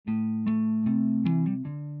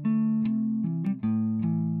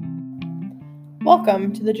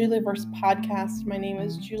Welcome to the Julieverse podcast. My name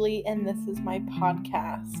is Julie, and this is my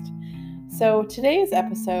podcast. So, today's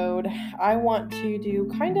episode, I want to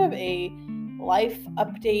do kind of a life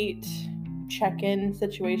update, check-in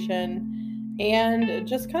situation, and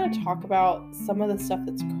just kind of talk about some of the stuff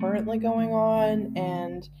that's currently going on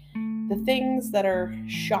and the things that are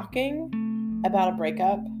shocking about a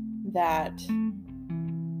breakup that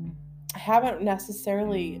haven't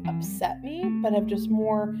necessarily upset me, but have just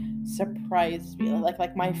more surprised me.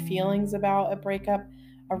 Like my feelings about a breakup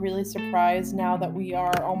are really surprised now that we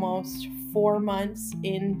are almost 4 months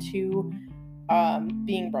into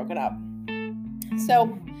being broken up.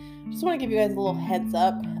 So just want to give you guys a little heads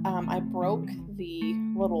up. I broke the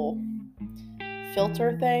little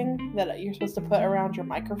filter thing that you're supposed to put around your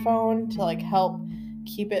microphone to help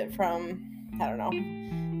keep it from,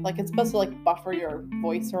 it's supposed to buffer your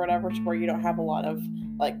voice or whatever to where you don't have a lot of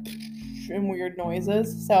and weird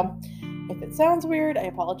noises. So if it sounds weird, I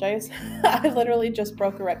apologize. I literally just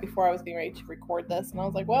broke it right before I was getting ready to record this, and I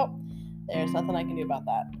was like, well, there's nothing I can do about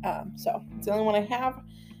that. So it's the only one I have.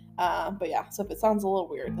 But yeah, so if it sounds a little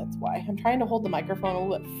weird, that's why. I'm trying to hold the microphone a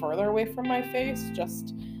little bit further away from my face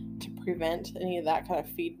just to prevent any of that kind of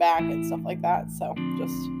feedback and stuff like that. So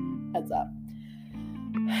just heads up.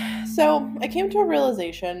 So I came to a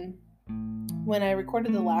realization when I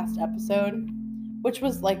recorded the last episode, which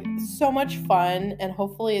was so much fun, and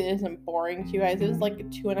hopefully it isn't boring to you guys. It was like a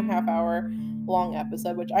 2.5 hour long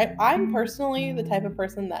episode, which I'm personally the type of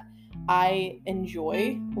person that I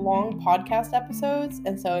enjoy long podcast episodes,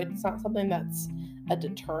 and so it's not something that's a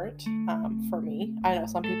deterrent for me. I know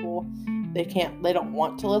some people, they don't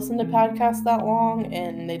want to listen to podcasts that long,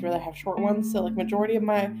 and they'd rather have short ones. So majority of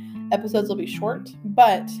my episodes will be short,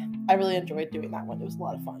 but I really enjoyed doing that one. It was a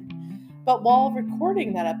lot of fun. But while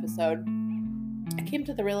recording that episode, I came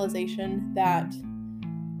to the realization that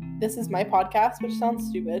this is my podcast, which sounds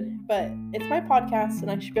stupid, but it's my podcast, and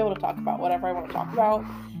I should be able to talk about whatever I want to talk about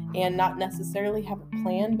and not necessarily have a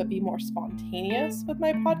plan, but be more spontaneous with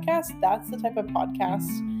my podcast. That's the type of podcast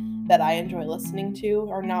that I enjoy listening to,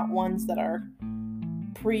 are not ones that are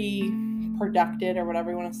pre-produced or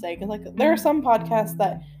whatever you want to say. Because there are some podcasts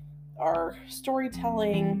that are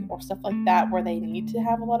storytelling or stuff like that where they need to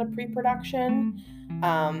have a lot of pre-production.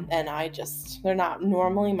 And they're not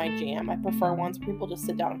normally my jam. I prefer ones where people just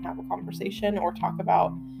sit down and have a conversation or talk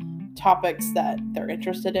about topics that they're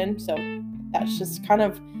interested in. So that's just kind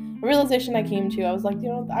of a realization I came to. I was like,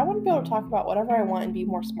 I want to be able to talk about whatever I want and be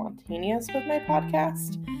more spontaneous with my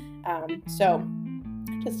podcast. So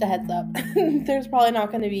just a heads up, there's probably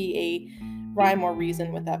not going to be a rhyme or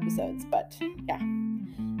reason with episodes, but yeah.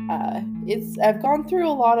 I've gone through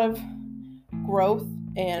a lot of growth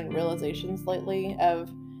and realizations lately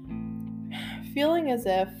of feeling as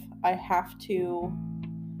if I have to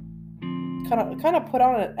kind of put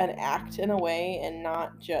on an act in a way and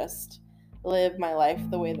not just live my life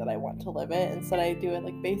the way that I want to live it. Instead, I do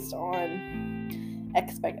it based on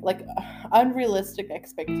unrealistic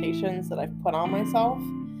expectations that I've put on myself.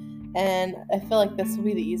 And I feel like this will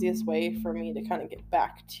be the easiest way for me to kind of get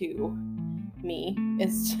back to me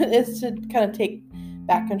is to kind of take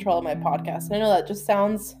back control of my podcast. And I know that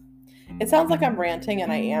sounds like I'm ranting,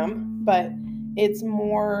 and I am, but it's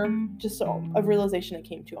more just a realization I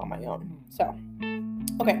came to on my own. So,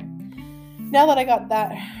 okay. Now that I got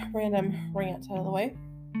that random rant out of the way,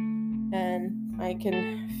 and I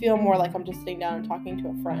can feel more like I'm just sitting down and talking to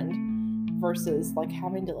a friend versus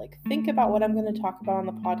having to think about what I'm going to talk about on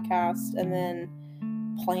the podcast and then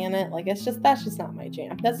plan it. That's just not my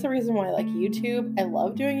jam. That's the reason why I like YouTube. I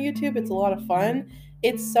love doing YouTube. It's a lot of fun.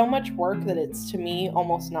 It's so much work that it's, to me,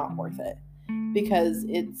 almost not worth it, because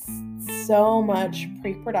it's so much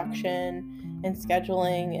pre-production and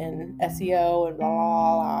scheduling and SEO and blah,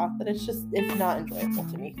 blah, blah, that it's not enjoyable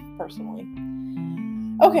to me personally.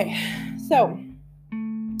 Okay, so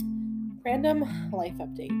random life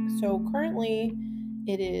update. So currently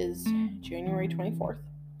it is January 24th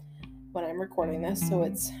when I'm recording this, so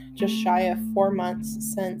it's just shy of 4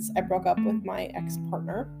 months since I broke up with my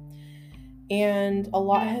ex-partner, and a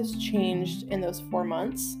lot has changed in those 4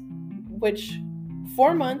 months, which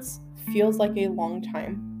 4 months feels like a long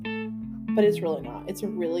time, but it's really not. It's a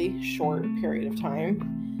really short period of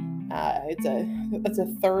time. It's a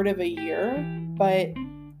third of a year, but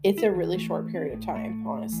it's a really short period of time,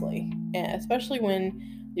 honestly, and especially when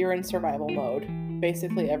you're in survival mode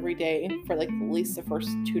basically every day for at least the first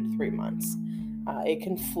 2 to 3 months. It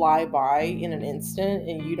can fly by in an instant,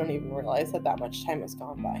 and you don't even realize that much time has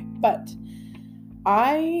gone by. But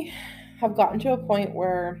I have gotten to a point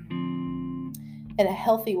where, in a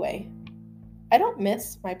healthy way, I don't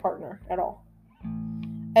miss my partner at all.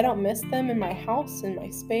 I don't miss them in my house, in my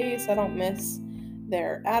space. I don't miss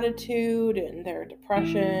their attitude and their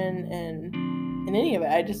depression and any of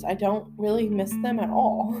it. I don't really miss them at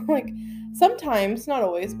all. Like sometimes, not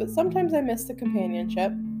always, but sometimes I miss the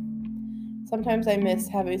companionship. Sometimes I miss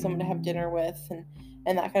having someone to have dinner with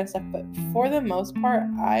and that kind of stuff. But for the most part,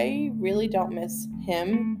 I really don't miss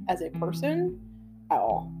him as a person at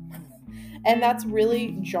all. And that's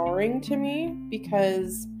really jarring to me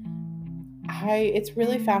because it's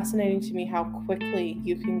really fascinating to me how quickly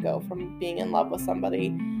you can go from being in love with somebody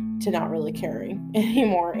to not really caring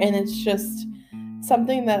anymore. And it's just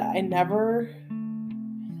something that I've never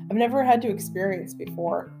had to experience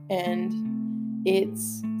before. And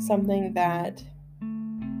it's something that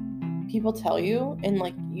people tell you and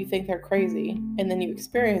like you think they're crazy, and then you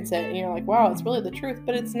experience it and you're like, wow, it's really the truth.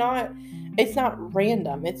 But it's not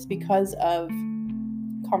random. It's because of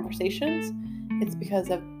conversations. It's because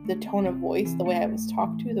of the tone of voice, the way I was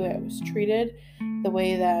talked to, the way I was treated, the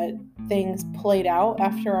way that things played out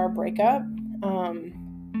after our breakup.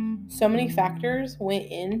 So many factors went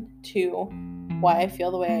into why I feel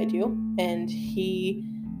the way I do, and he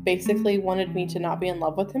basically wanted me to not be in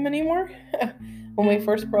love with him anymore when we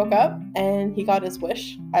first broke up, and he got his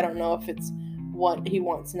wish. I don't know if it's what he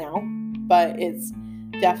wants now, but it's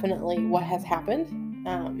definitely what has happened.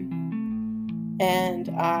 And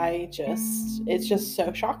it's just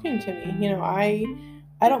so shocking to me.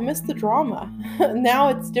 I don't miss the drama. Now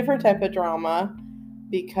it's different type of drama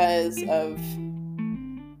because of,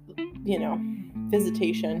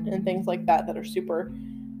 visitation and things like that are super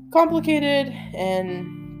complicated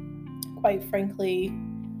and quite frankly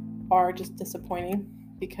are just disappointing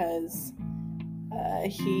because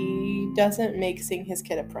he doesn't make seeing his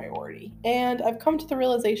kid a priority. And I've come to the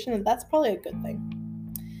realization that that's probably a good thing.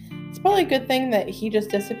 It's probably a good thing that he just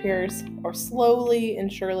disappears, or slowly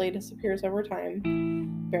and surely disappears over time,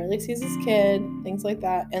 barely sees his kid, things like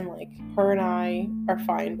that, and like her and I are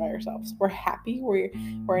fine by ourselves. We're happy, we're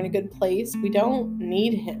in a good place. We don't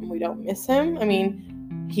need him, we don't miss him. I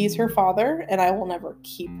mean, he's her father, and I will never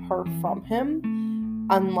keep her from him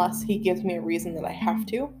unless he gives me a reason that I have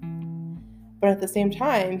to. But at the same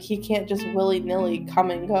time, he can't just willy-nilly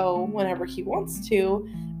come and go whenever he wants to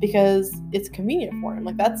because it's convenient for him.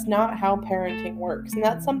 Like, that's not how parenting works. And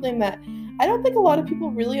that's something that I don't think a lot of people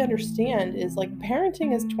really understand, is like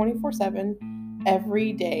parenting is 24/7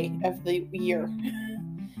 every day of the year.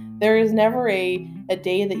 There is never a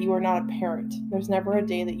day that you are not a parent. There's never a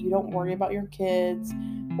day that you don't worry about your kids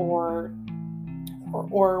or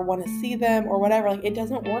want to see them or whatever. Like, it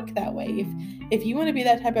doesn't work that way. If you want to be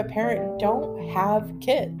that type of parent, don't have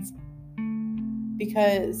kids,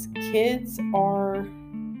 because kids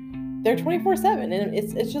they're 24/7, and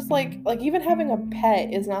it's just like even having a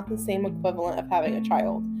pet is not the same equivalent of having a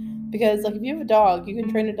child. Because like if you have a dog, you can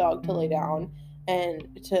train a dog to lay down and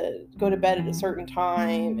to go to bed at a certain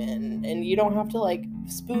time, and you don't have to like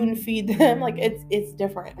spoon feed them. Like it's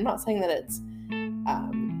different. I'm not saying that it's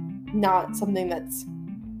not something that's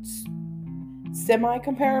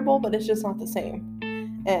semi-comparable, but it's just not the same.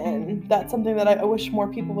 And that's something that I wish more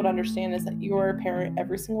people would understand, is that you are a parent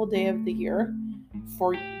every single day of the year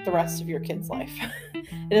for the rest of your kid's life.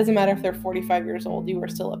 It doesn't matter if they're 45 years old, you are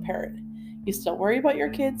still a parent. You still worry about your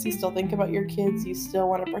kids, you still think about your kids, you still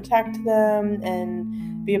want to protect them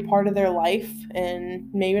and be a part of their life, and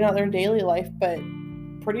maybe not their daily life, but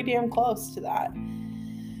pretty damn close to that.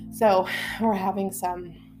 So we're having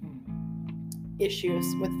some issues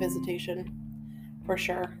with visitation for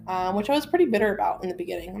sure, which I was pretty bitter about in the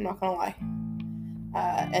beginning, I'm not gonna lie.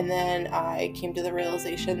 And then I came to the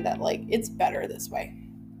realization that like it's better this way.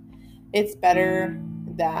 It's better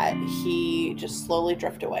that he just slowly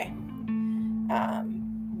drift away,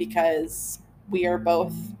 because we are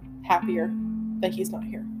both happier that he's not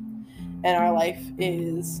here, and our life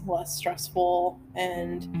is less stressful,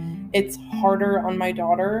 and it's harder on my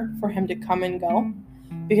daughter for him to come and go,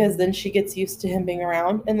 because then she gets used to him being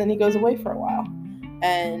around, and then he goes away for a while,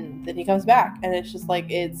 and then he comes back, and it's just like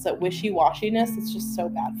it's a wishy-washiness. It's just so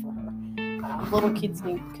bad for her. Little kids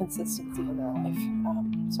need consistency in their life.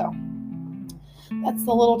 So that's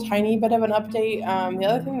the little tiny bit of an update. The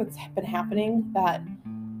other thing that's been happening that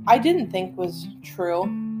I didn't think was true,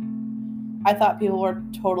 I thought people were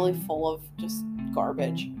totally full of just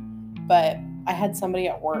garbage, but I had somebody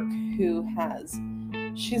at work who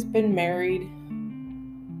she's been married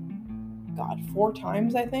 4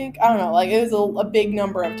 times, I think. I don't know, like it was a big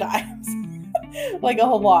number of times. Like a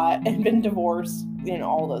whole lot, and been divorced,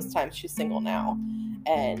 all those times. She's single now,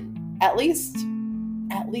 and at least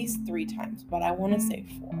 3 times, but I want to say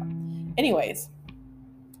 4. Anyways,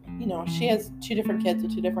 she has 2 different kids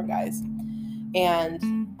with 2 different guys, and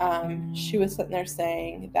she was sitting there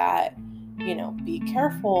saying that, be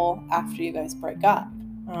careful after you guys break up.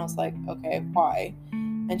 And I was like, okay, why?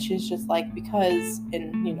 And she's just like, because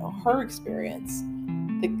in, her experience,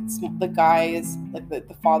 the guy is like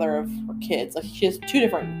the father of her kids. Like, she has 2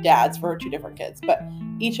 different dads for her 2 different kids, but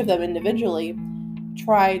each of them individually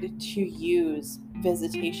tried to use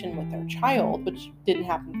visitation with their child, which didn't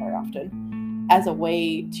happen very often, as a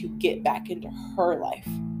way to get back into her life.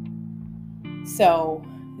 So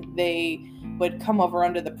they would come over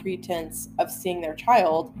under the pretense of seeing their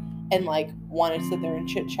child and like want to sit there and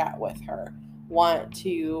chit chat with her, want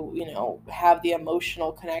to, have the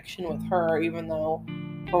emotional connection with her, even though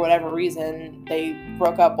for whatever reason they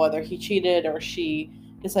broke up, whether he cheated or she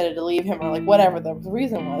decided to leave him or like whatever the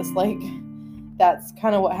reason was. Like, that's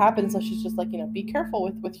kind of what happened. So she's just like, be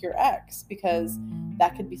careful with your ex, because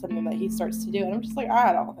that could be something that he starts to do. And I'm just like,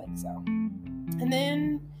 I don't think so. And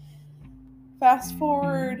then fast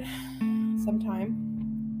forward some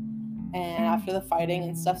time, and after the fighting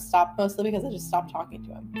and stuff stopped, mostly because I just stopped talking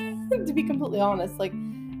to him. To be completely honest, like,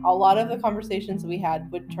 a lot of the conversations we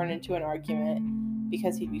had would turn into an argument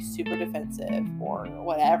because he'd be super defensive or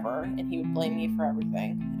whatever, and he would blame me for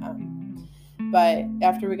everything. But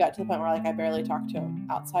after we got to the point where like I barely talked to him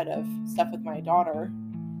outside of stuff with my daughter,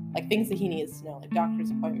 like things that he needs to know, like doctor's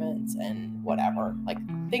appointments and whatever, like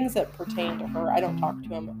things that pertain to her, I don't talk to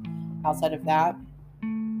him outside of that.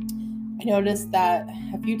 I noticed that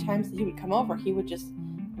a few times that he would come over, he would just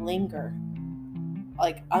linger,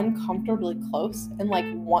 like uncomfortably close, and like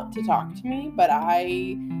want to talk to me, but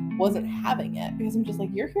I wasn't having it, because I'm just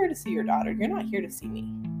like, you're here to see your daughter, you're not here to see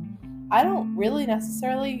me. I don't really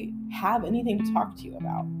necessarily have anything to talk to you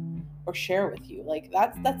about or share with you. Like,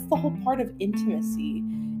 that's the whole part of intimacy.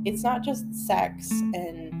 It's not just sex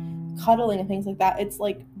and cuddling and things like that. It's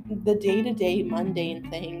like the day-to-day mundane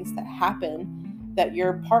things that happen that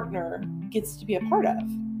your partner gets to be a part of.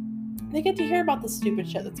 They get to hear about the stupid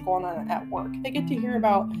shit that's going on at work. They get to hear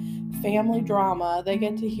about family drama. They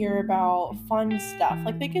get to hear about fun stuff.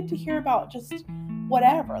 Like, they get to hear about just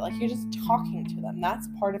whatever. Like, you're just talking to them. That's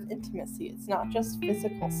part of intimacy. It's not just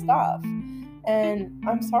physical stuff. And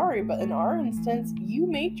I'm sorry, but in our instance, you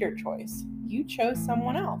made your choice. You chose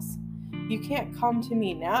someone else. You can't come to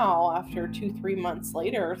me now after 2-3 months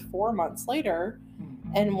later, 4 months later,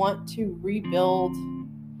 and want to rebuild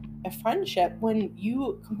a friendship when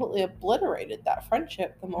you completely obliterated that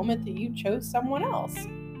friendship the moment that you chose someone else.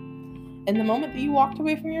 And the moment that you walked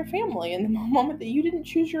away from your family, and the moment that you didn't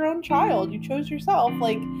choose your own child, you chose yourself.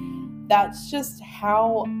 Like, that's just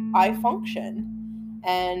how I function.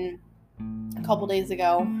 And a couple days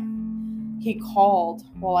ago, he called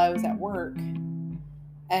while I was at work,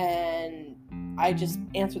 and I just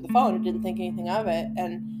answered the phone and didn't think anything of it.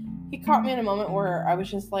 And he caught me in a moment where I was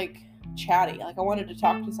just like chatty, like I wanted to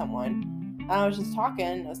talk to someone, and I was just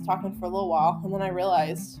talking. I was talking for a little while, and then I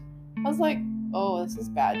realized, I was like, oh, this is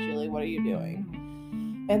bad, Julie, what are you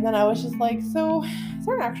doing? And then I was just like, so is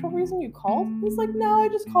there an actual reason you called? He's like, no, I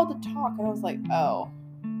just called to talk. And I was like, oh.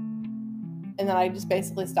 And then I just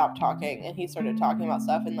basically stopped talking, and he started talking about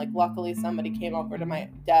stuff. And like, luckily somebody came over to my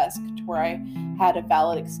desk to where I had a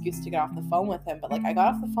valid excuse to get off the phone with him. But like, I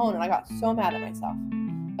got off the phone and I got so mad at myself.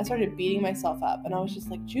 I started beating myself up, and I was just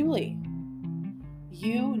like, Julie,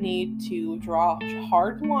 you need to draw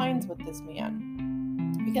hard lines with this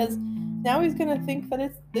man, because now he's going to think that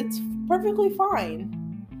it's perfectly fine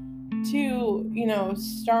to,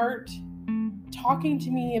 start talking to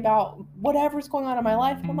me about whatever's going on in my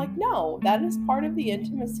life. And I'm like, no, that is part of the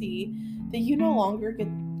intimacy that you no longer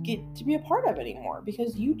get to be a part of anymore,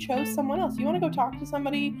 because you chose someone else. You want to go talk to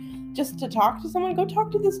somebody just to talk to someone? Go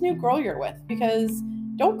talk to this new girl you're with, because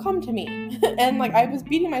don't come to me. And like, I was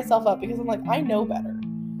beating myself up because I'm like, I know better.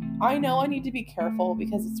 I know I need to be careful,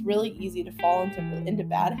 because it's really easy to fall into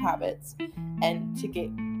bad habits and to get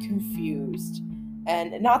confused.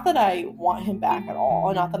 And not that I want him back at all,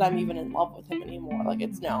 and not that I'm even in love with him anymore. Like,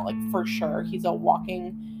 it's no, like, for sure, he's a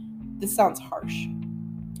walking, this sounds harsh,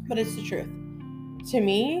 but it's the truth. To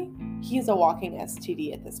me, he's a walking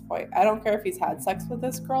STD at this point. I don't care if he's had sex with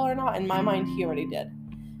this girl or not. In my mind, he already did.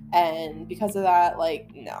 And because of that,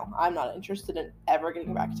 like, no, I'm not interested in ever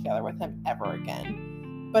getting back together with him ever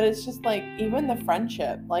again. But it's just like, even the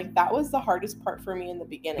friendship, like, that was the hardest part for me in the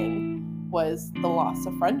beginning, was the loss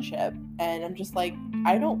of friendship. And I'm just like,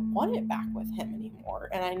 I don't want it back with him anymore.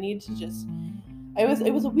 And I need to just,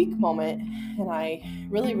 it was a weak moment, and I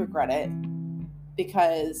really regret it,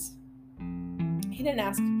 because he didn't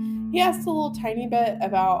ask. He asked a little tiny bit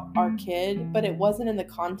about our kid, but it wasn't in the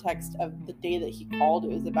context of the day that he called.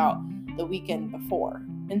 It was about the weekend before.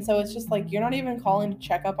 And so it's just like, you're not even calling to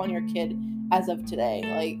check up on your kid as of today.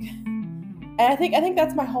 Like, and I think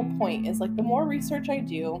that's my whole point, is like the more research I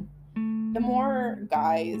do, the more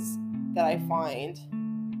guys that I find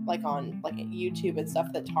like on like YouTube and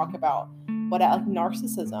stuff that talk about like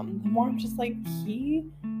narcissism, the more I'm just like,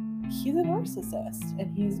 he's a narcissist,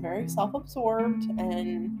 and he's very self-absorbed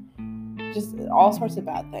and just all sorts of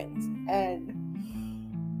bad things. And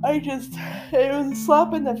it was a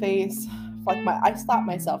slap in the face. Like I slapped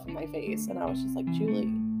myself in my face, and I was just like, Julie,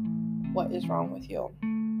 what is wrong with you?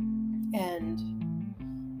 And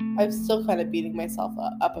I'm still kind of beating myself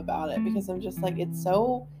up about it, because I'm just like, it's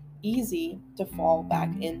so easy to fall back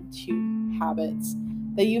into habits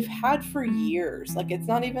that you've had for years. Like, it's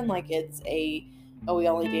not even like it's we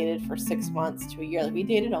only dated for 6 months to a year. Like, we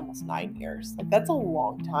dated almost 9 years. Like, that's a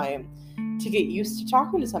long time to get used to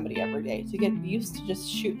talking to somebody every day, to get used to just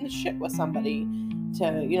shooting the shit with somebody,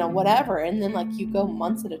 to, whatever. And then like you go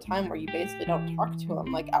months at a time where you basically don't talk to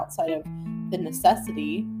them, like outside of the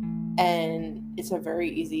necessity. And it's a very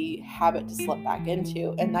easy habit to slip back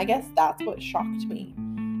into. And I guess that's what shocked me.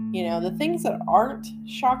 The things that aren't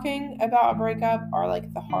shocking about a breakup are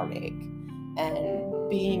like the heartache and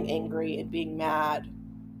being angry and being mad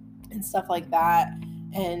and stuff like that,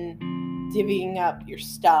 and divvying up your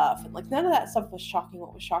stuff. And like, none of that stuff was shocking.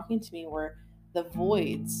 What was shocking to me were the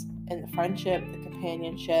voids in the friendship, the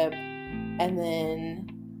companionship, and then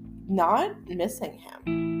not missing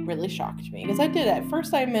him really shocked me. Because at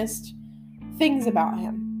first I missed things about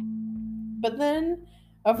him, but then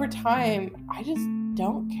over time I just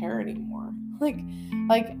don't care anymore. Like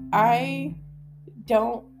I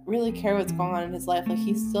don't really care what's going on in his life. Like,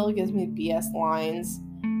 he still gives me BS lines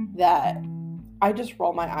that I just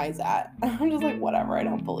roll my eyes at. I'm just like, whatever, I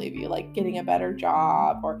don't believe you. Like, getting a better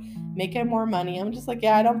job or making more money. I'm just like,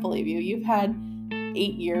 yeah, I don't believe you. You've had 8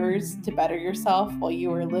 years to better yourself while you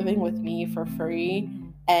were living with me for free,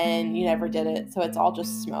 and you never did it. So it's all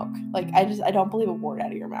just smoke. Like, I don't believe a word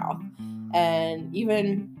out of your mouth. And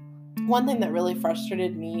even one thing that really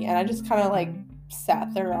frustrated me, and I just kind of like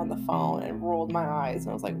sat there on the phone and rolled my eyes and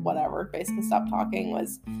I was like, whatever, basically stopped talking,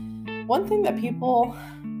 was one thing that people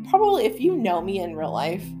probably, if you know me in real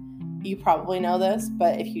life, you probably know this,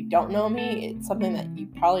 but if you don't know me, it's something that you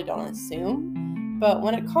probably don't assume. But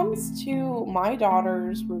when it comes to my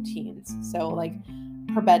daughter's routines, so like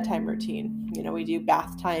her bedtime routine, we do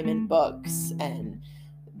bath time and books and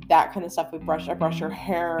that kind of stuff. I brush her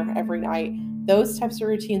hair every night. Those types of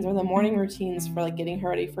routines are the morning routines for like getting her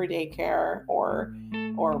ready for daycare or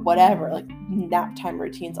whatever, like nap time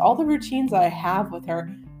routines. All the routines that I have with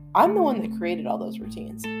her, I'm the one that created all those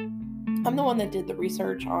routines. I'm the one that did the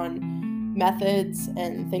research on methods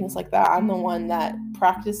and things like that. I'm the one that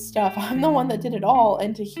practiced stuff. I'm the one that did it all.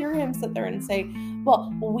 And to hear him sit there and say,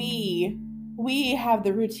 well, we have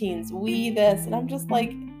the routines, we this, and I'm just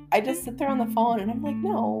like, I just sit there on the phone and I'm like,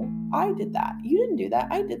 no, I did that. You didn't do that.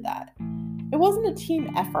 I did that. It wasn't a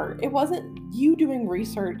team effort. It wasn't you doing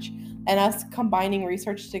research and us combining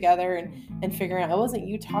research together and figuring out. It wasn't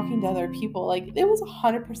you talking to other people. Like, it was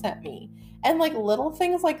 100% me. And like little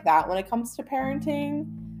things like that when it comes to parenting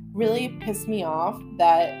really piss me off,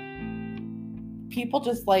 that people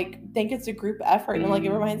just like think it's a group effort. And like,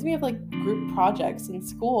 it reminds me of like group projects in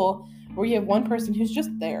school where you have one person who's just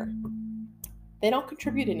there. They don't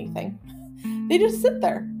contribute anything. They just sit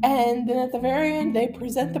there. And then at the very end, they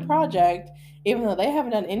present the project, even though they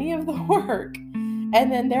haven't done any of the work.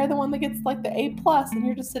 And then they're the one that gets like the A+, and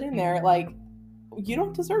you're just sitting there like, you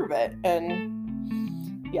don't deserve it.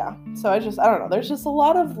 And yeah, so I don't know. There's just a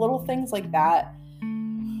lot of little things like that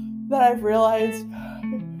I've realized,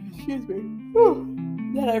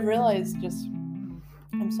 that I've realized just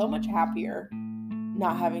I'm so much happier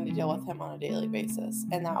not having to deal with him on a daily basis.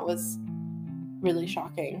 And that was really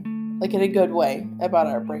shocking, like in a good way, about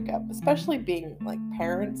our breakup, especially being like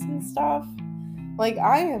parents and stuff. Like,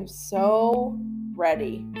 I am so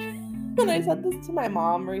ready. And I said this to my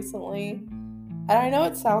mom recently, and I know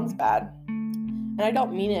it sounds bad, and I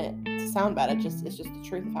don't mean it to sound bad. It's just the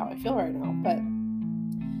truth of how I feel right now. But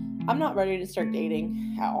I'm not ready to start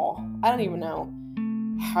dating at all. I don't even know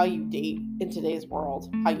how you date in today's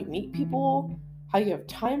world, how you meet people, how you have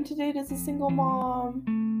time to date as a single mom.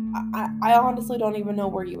 I honestly don't even know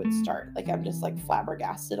where you would start. Like, I'm just like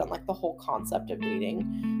flabbergasted on like the whole concept of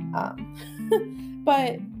dating.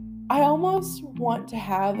 But I almost want to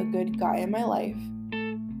have a good guy in my life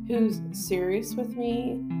who's serious with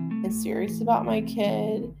me and serious about my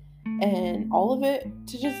kid and all of it,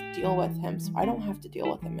 to just deal with him so I don't have to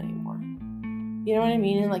deal with him anymore. You know what I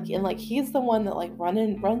mean? And like he's the one that like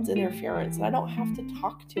runs interference, and I don't have to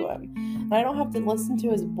talk to him, and I don't have to listen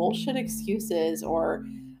to his bullshit excuses or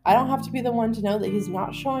I don't have to be the one to know that he's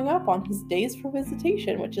not showing up on his days for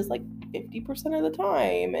visitation, which is like 50% of the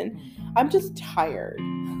time. And I'm just tired.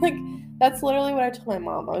 Like, that's literally what I told my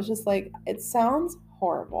mom. I was just like, it sounds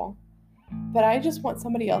horrible, but I just want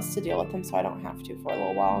somebody else to deal with him so I don't have to for a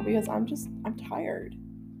little while, because I'm tired.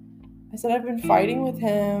 I said, I've been fighting with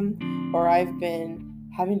him, or I've been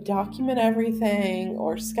having to document everything,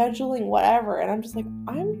 or scheduling whatever. And I'm just like,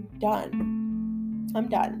 I'm done.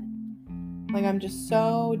 Like, I'm just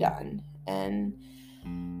so done. And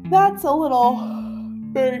that's a little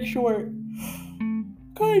very short.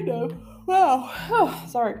 Kind of. Wow. Oh,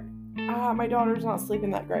 sorry. My daughter's not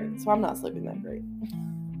sleeping that great, so I'm not sleeping that great.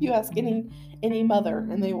 You ask any mother,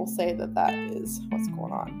 and they will say that is what's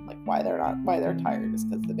going on. Like, why they're tired is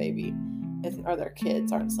because the baby or their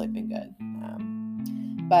kids aren't sleeping good.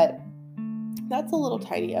 But that's a little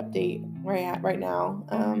tiny update where I'm at right now.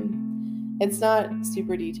 It's not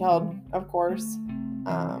super detailed, of course,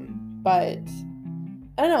 but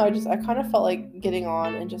I don't know. I kind of felt like getting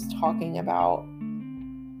on and just talking about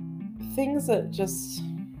things that just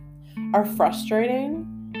are frustrating,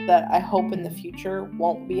 that I hope in the future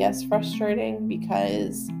won't be as frustrating,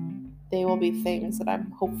 because they will be things that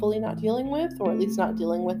I'm hopefully not dealing with, or at least not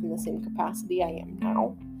dealing with in the same capacity I am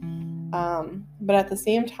now. But at the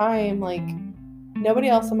same time, like, nobody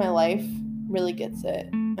else in my life really gets it.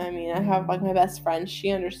 I mean, I have like my best friend, she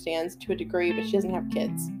understands to a degree, but she doesn't have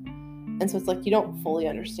kids. And so it's like, you don't fully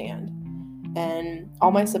understand. And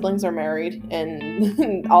all my siblings are married,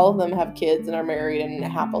 and all of them have kids and are married and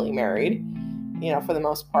happily married, for the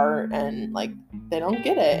most part. And like, they don't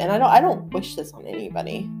get it. And I don't wish this on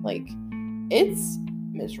anybody. Like, it's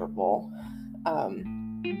miserable.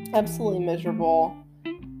 Absolutely miserable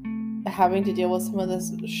having to deal with some of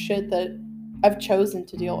this shit that I've chosen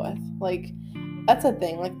to deal with. Like, that's a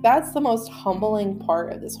thing. Like, that's the most humbling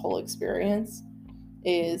part of this whole experience,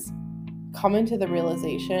 is coming to the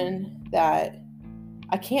realization that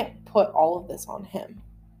I can't put all of this on him.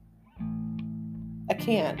 I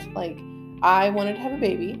can't. Like, I wanted to have a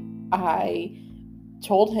baby. I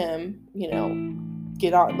told him,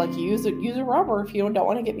 get on, like, use a rubber if you don't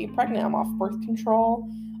want to get me pregnant. I'm off birth control,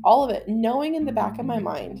 all of it, knowing in the back of my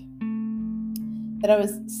mind that I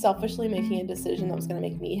was selfishly making a decision that was going to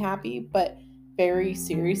make me happy, but very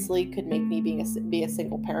seriously could make me be a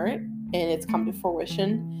single parent. And it's come to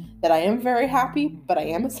fruition that I am very happy, but I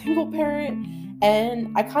am a single parent.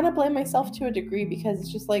 And I kind of blame myself to a degree, because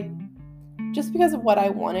it's just like, just because of what I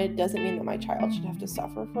wanted doesn't mean that my child should have to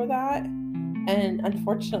suffer for that. And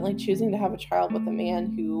unfortunately, choosing to have a child with a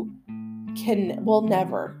man who will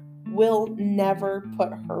never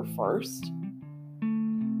put her first,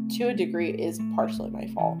 to a degree, is partially my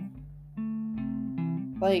fault.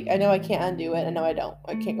 Like, I know I can't undo it. I know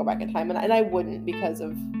I can't go back in time, and I wouldn't, because of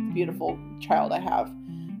the beautiful child I have.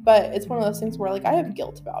 But it's one of those things where, like, I have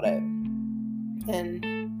guilt about it.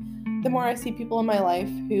 And the more I see people in my life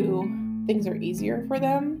who things are easier for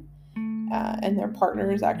them, and their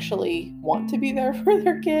partners actually want to be there for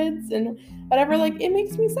their kids and whatever, like, it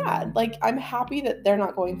makes me sad. Like, I'm happy that they're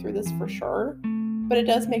not going through this for sure, but it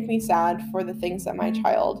does make me sad for the things that my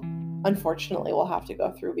child unfortunately will have to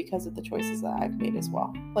go through because of the choices that I've made as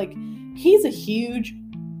well. Like, he's a huge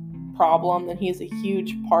problem, and he's a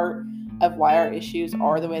huge part of why our issues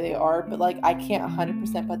are the way they are, but like, I can't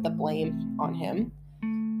 100% put the blame on him,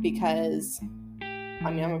 because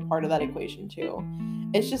I'm a part of that equation too.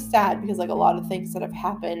 It's just sad, because like, a lot of things that have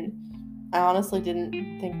happened, I honestly didn't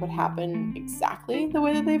think would happen exactly the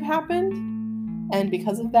way that they've happened. And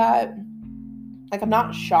because of that, like, I'm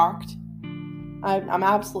not shocked. I'm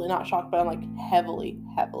absolutely not shocked, but I'm like heavily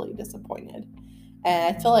disappointed.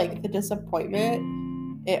 And I feel like the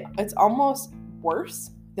disappointment, it's almost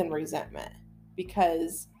worse than resentment,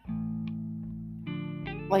 because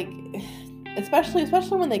like, especially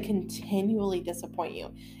when they continually disappoint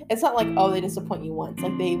you. It's not like, oh, they disappoint you once.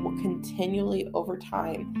 Like, they will continually, over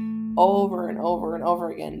time, over and over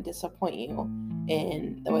again, disappoint you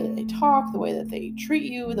in the way that they talk, the way that they treat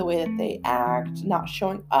you, the way that they act, not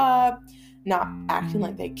showing up, not acting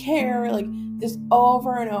like they care, like, just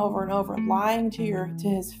over and over, lying to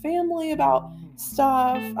his family about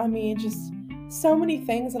stuff. I mean, just so many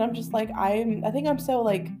things. And I'm just like, I think I'm so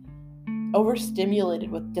like overstimulated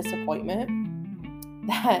with disappointment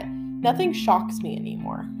that nothing shocks me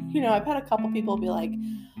anymore. I've had a couple people be like,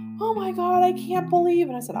 oh my God, I can't believe.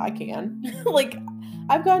 And I said, I can. Like,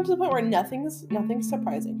 I've gotten to the point where nothing's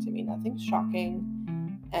surprising to me. Nothing's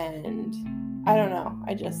shocking. And I don't know.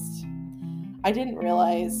 I didn't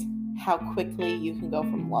realize how quickly you can go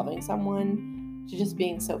from loving someone to just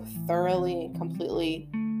being so thoroughly and completely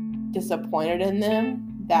disappointed in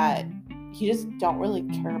them that you just don't really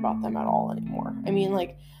care about them at all anymore. I mean,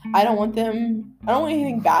 like, I don't want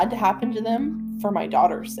anything bad to happen to them for my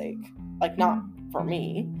daughter's sake, like, not for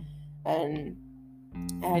me. And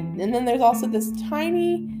then there's also this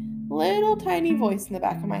tiny voice in the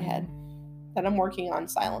back of my head that I'm working on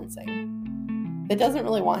silencing, that doesn't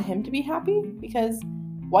really want him to be happy, because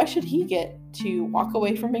why should he get to walk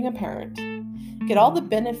away from being a parent, get all the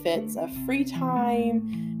benefits of free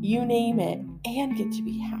time, you name it, and get to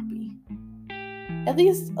be happy? At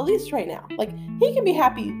least right now. Like, he can be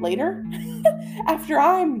happy later after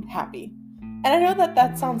I'm happy. And I know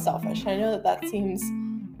that sounds selfish. I know that seems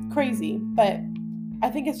crazy, but I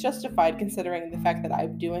think it's justified considering the fact that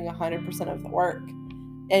I'm doing 100% of the work,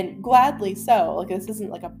 and gladly so. Like, this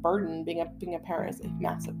isn't like a burden. Being a parent is a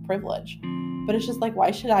massive privilege, but it's just like,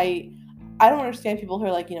 why should I don't understand people who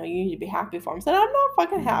are like, you need to be happy for him. So I'm not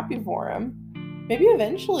fucking happy for him. Maybe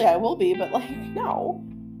eventually I will be, but like, no,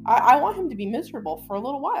 I want him to be miserable for a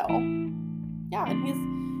little while. Yeah.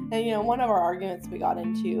 And one of our arguments we got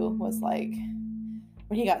into was like,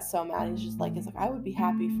 when he got so mad, he's like, I would be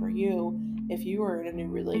happy for you if you were in a new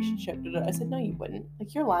relationship. I said, no, you wouldn't.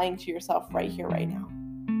 Like, you're lying to yourself right here, right now.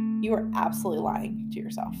 You are absolutely lying to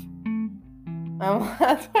yourself.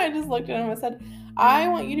 That's why I just looked at him and said, I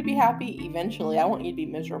want you to be happy eventually. I want you to be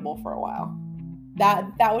miserable for a while.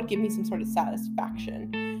 That would give me some sort of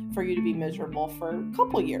satisfaction, for you to be miserable for a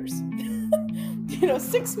couple years.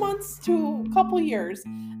 6 months to a couple years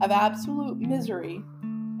of absolute misery.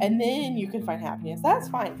 And then you can find happiness. That's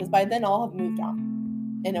fine, because by then I'll have moved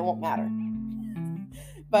on and it won't matter.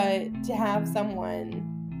 But to have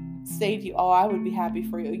someone say to you, oh, I would be happy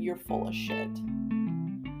for you, you're full of shit.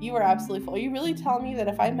 You are absolutely full. Are you really telling me that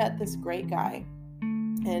if I met this great guy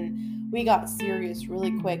and we got serious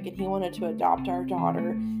really quick and he wanted to adopt our daughter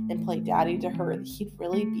and play daddy to her, that he'd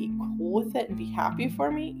really be cool with it and be happy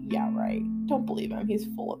for me? Yeah, right. Don't believe him. He's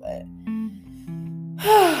full of it.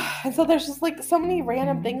 And so there's just like so many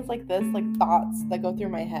random things like this, like thoughts that go through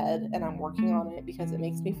my head, and I'm working on it because it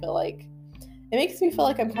makes me feel like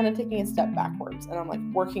I'm kind of taking a step backwards, and I'm like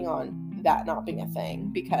working on that not being a thing,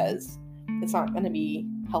 because it's not going to be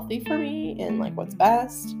healthy for me and like what's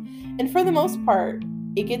best. And for the most part,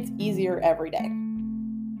 it gets easier every day.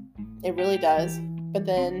 It really does. But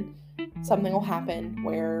then something will happen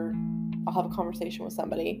where I'll have a conversation with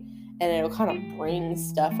somebody and it'll kind of bring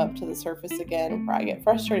stuff up to the surface again, where I get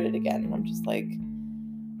frustrated again. And I'm just like,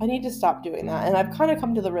 I need to stop doing that. And I've kind of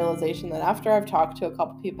come to the realization that after I've talked to a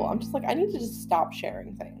couple people, I'm just like, I need to just stop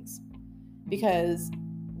sharing things, because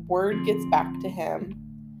word gets back to him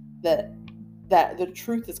that the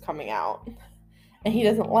truth is coming out, and he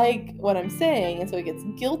doesn't like what I'm saying, and so he gets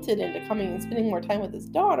guilted into coming and spending more time with his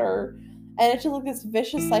daughter, and it's just like this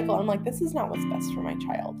vicious cycle. I'm like, this is not what's best for my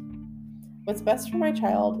child. What's best for my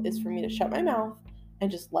child is for me to shut my mouth and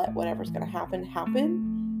just let whatever's going to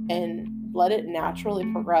happen, and let it naturally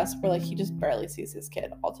progress, where like he just barely sees his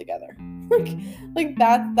kid altogether. like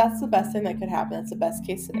that's the best thing that could happen. That's the best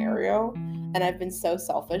case scenario. And I've been so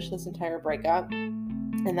selfish this entire breakup,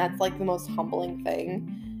 and that's like the most humbling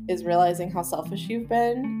thing, is realizing how selfish you've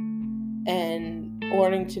been and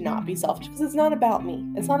learning to not be selfish, because it's not about me.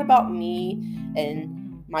 It's not about me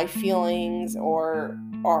and my feelings or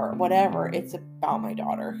whatever. It's about my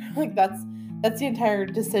daughter. Like that's the entire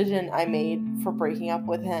decision I made for breaking up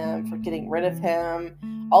with him, for getting rid of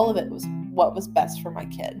him. All of it was what was best for my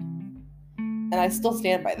kid. And I still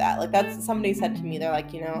stand by that. Like, that's, somebody said to me, they're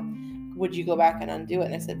like, would you go back and undo it?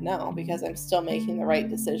 And I said, no, because I'm still making the right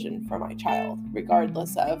decision for my child,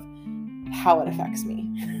 regardless of how it affects me.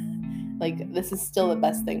 Like, this is still the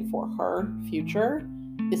best thing for her future,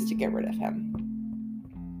 is to get rid of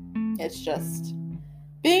him. It's just,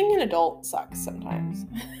 being an adult sucks sometimes.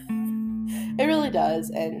 It really does.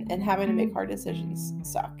 And having to make hard decisions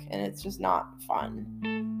suck. And it's just not fun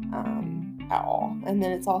at all. And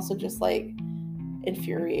then it's also just like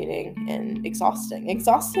infuriating and exhausting.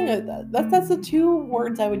 That's the two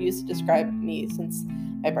words I would use to describe me since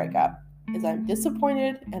my breakup, is I'm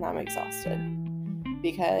disappointed and I'm exhausted,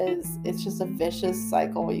 because it's just a vicious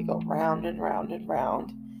cycle. You go round and round and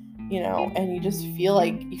round, and you just feel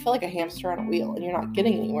like a hamster on a wheel, and you're not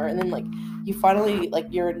getting anywhere. And then like you finally,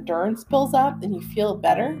 like, your endurance builds up and you feel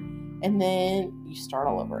better, and then you start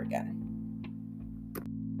all over again.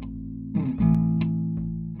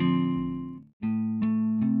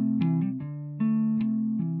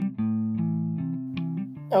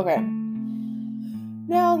 Okay.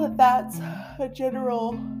 Now that that's a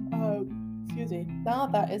general, now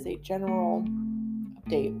that is a general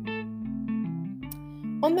update.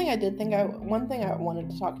 One thing I wanted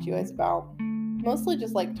to talk to you guys about, mostly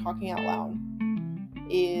just like talking out loud,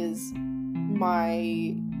 is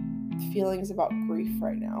my feelings about grief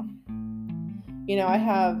right now. I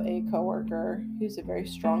have a coworker who's a very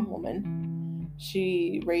strong woman.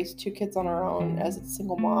 She raised 2 kids on her own as a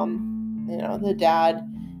single mom. The dad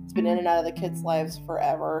has been in and out of the kids' lives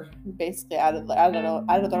forever, basically out of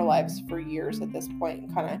their lives for years at this point,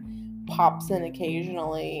 and kind of pops in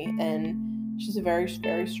occasionally. And she's a very,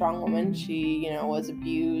 very strong woman. She, was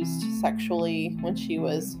abused sexually when she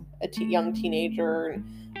was a young teenager and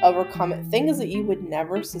overcome it. Things that you would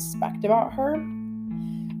never suspect about her.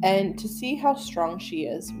 And to see how strong she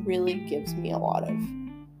is really gives me a lot of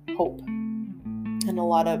hope and a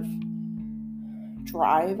lot of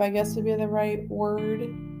drive, I guess would be the right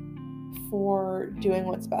word, for doing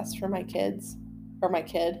what's best for my kids, or my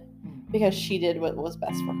kid, because she did what was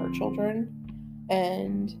best for her children.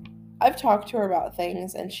 And I've talked to her about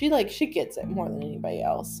things, and she gets it more than anybody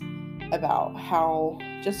else about how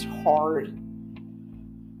just hard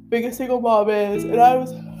being a single mom is. And I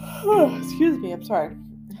was, excuse me, I'm sorry.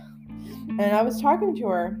 And I was talking to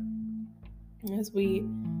her as we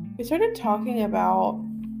started talking about,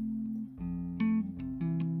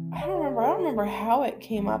 I don't remember how it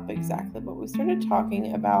came up exactly, but we started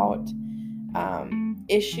talking about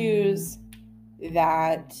issues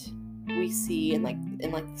that we see in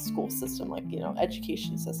the school system,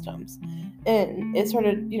 education systems. And it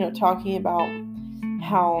started, talking about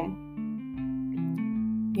how,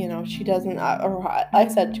 she doesn't, or I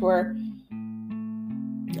said to her,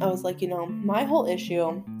 I was like, my whole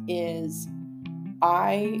issue is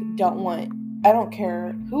I don't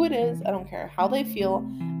care who it is. I don't care how they feel.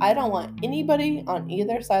 I don't want anybody on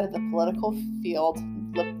either side of the political field,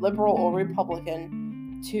 liberal or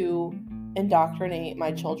Republican, to indoctrinate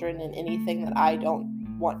my children in anything that I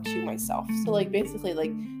don't want to myself. So basically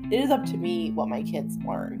it is up to me what my kids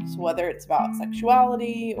learn. So whether it's about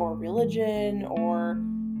sexuality or religion or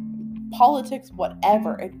politics,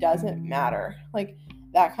 whatever, it doesn't matter.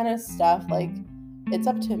 That kind of stuff, it's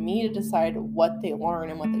up to me to decide what they learn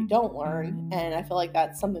and what they don't learn. And I feel like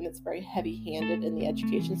that's something that's very heavy-handed in the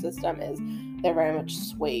education system, is they're very much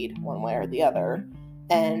swayed one way or the other.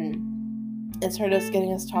 And it started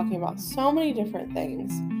getting us talking about so many different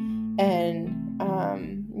things. And,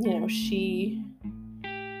 she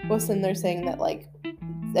was in there saying that,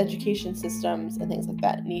 education systems and things like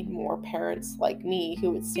that need more parents like me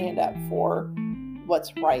who would stand up for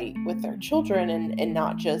what's right with their children and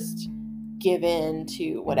not just give in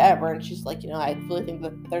to whatever. And she's like, I really think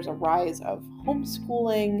that there's a rise of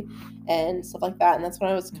homeschooling and stuff like that. And that's when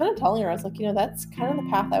I was kind of telling her, I was like, that's kind of the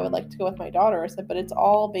path I would like to go with my daughter. I said, but it's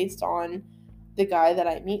all based on the guy that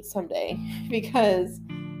I meet someday, because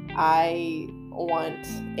I want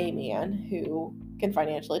a man who can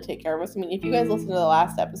financially take care of us. I mean, if you guys listen to the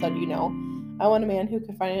last episode, I want a man who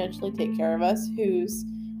can financially take care of us, who's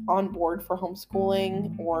on board for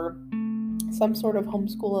homeschooling or some sort of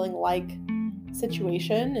homeschooling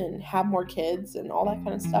situation, and have more kids and all that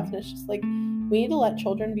kind of stuff. And it's just we need to let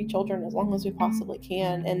children be children as long as we possibly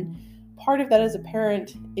can. And part of that as a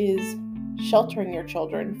parent is sheltering your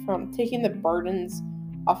children from taking the burdens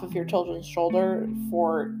off of your children's shoulder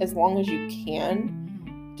for as long as you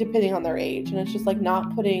can, depending on their age. And it's just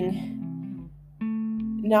not putting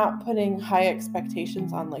high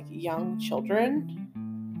expectations on young children,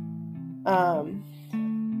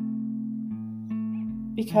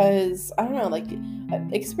 because I don't know,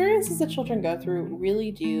 experiences that children go through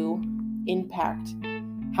really do impact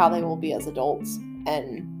how they will be as adults,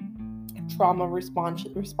 and trauma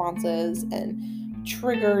responses and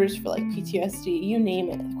triggers for PTSD, you name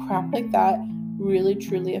it, crap like that really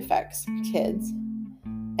truly affects kids.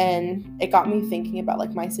 And it got me thinking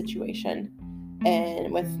about my situation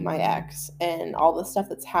and with my ex and all the stuff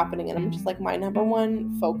that's happening. And I'm just my number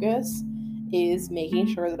one focus is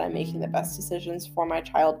making sure that I'm making the best decisions for my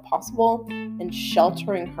child possible and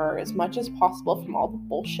sheltering her as much as possible from all the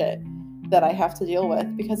bullshit that I have to deal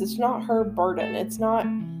with, because it's not her burden. It's not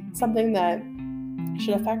something that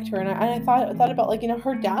should affect her. And I thought about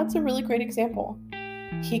her dad's a really great example.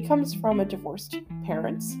 He comes from a divorced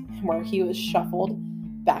parents where he was shuffled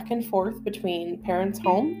back and forth between parents'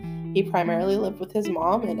 home. He primarily lived with his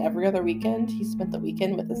mom, and every other weekend he spent the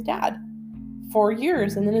weekend with his dad for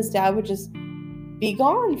years. And then his dad would just be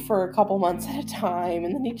gone for a couple months at a time,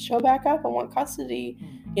 and then he'd show back up and want custody,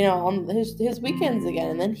 on his weekends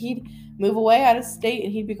again. And then he'd move away out of state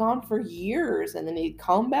and he'd be gone for years, and then he'd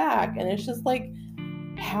come back. And it's just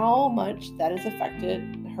how much that has affected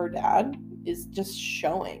her dad is just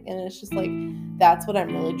showing. And it's just that's what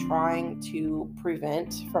I'm really trying to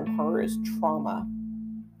prevent from her, is trauma.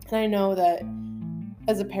 And I know that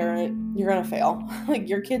as a parent, you're going to fail.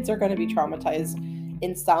 Your kids are going to be traumatized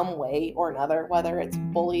in some way or another, whether it's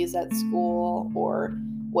bullies at school or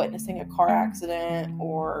witnessing a car accident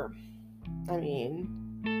or,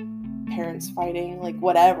 parents fighting, like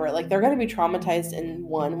whatever. Like they're going to be traumatized in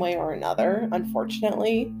one way or another,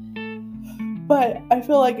 unfortunately. But I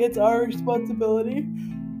feel like it's our responsibility.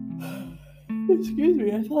 Excuse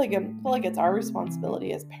me. I feel like it's our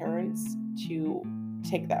responsibility as parents to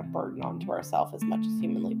take that burden onto ourselves as much as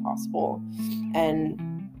humanly possible.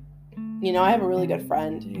 And I have a really good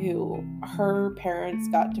friend who her parents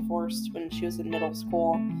got divorced when she was in middle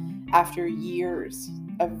school after years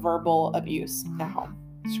of verbal abuse at home,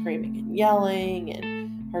 screaming and yelling,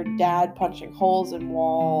 and her dad punching holes in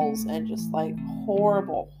walls, and just like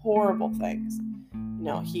horrible, horrible things.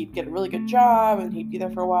 He'd get a really good job and he'd be there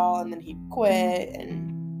for a while and then he'd quit,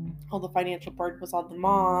 and all the financial burden was on the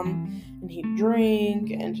mom, and he'd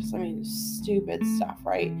drink and just, stupid stuff,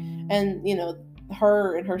 right? And,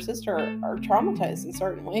 her and her sister are traumatized in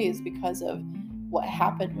certain ways because of what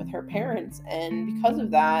happened with her parents. And because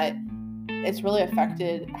of that, it's really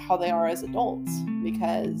affected how they are as adults,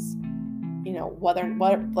 because,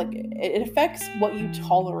 it affects what you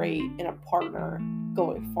tolerate in a partner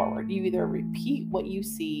going forward. You either repeat what you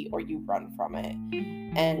see or you run from it.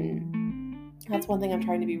 And that's one thing I'm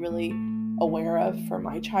trying to be really aware of for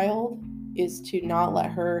my child, is to not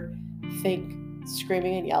let her think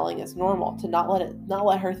screaming and yelling is normal, to not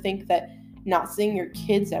let her think that not seeing your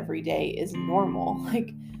kids every day is normal.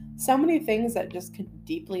 Like, so many things that just can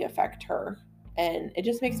deeply affect her, and it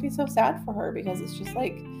just makes me so sad for her, because it's just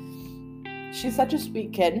like, she's such a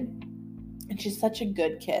sweet kid and she's such a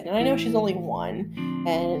good kid. And I know she's only one,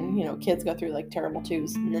 and kids go through like terrible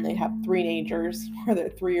twos, and then they have teenagers where they're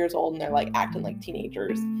 3 years old and they're like acting like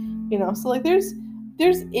teenagers, so like there's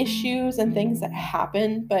issues and things that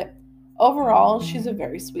happen, but overall, she's a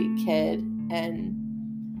very sweet kid, and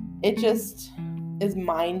it just is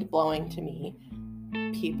mind-blowing to me,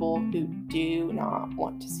 people who do not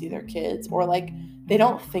want to see their kids, or like they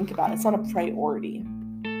don't think about it. It's not a priority,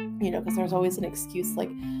 because there's always an excuse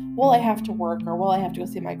like, well, I have to work, or well, I have to go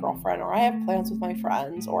see my girlfriend, or I have plans with my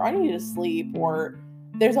friends, or I need to sleep, or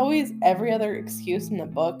there's always every other excuse in the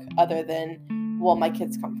book other than, well, my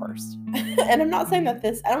kids come first. And I'm not saying that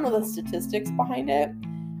I don't know the statistics behind it.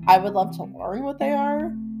 I would love to learn what they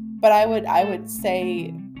are, but I would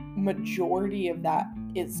say majority of that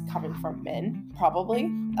is coming from men,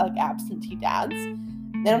 probably, like absentee dads.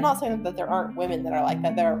 And I'm not saying that there aren't women that are like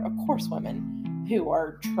that. There are, of course, women who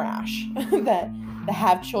are trash that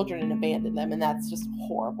have children and abandon them, and that's just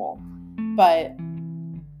horrible. But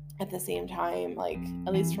at the same time, like,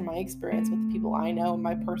 at least from my experience with the people I know in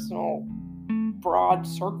my personal broad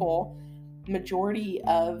circle, majority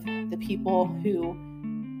of the people who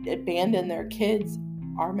abandon their kids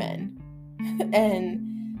are men.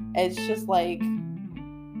 And it's just like,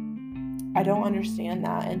 I don't understand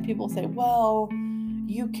that. And people say, well,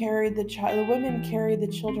 you carried the child, the women carry the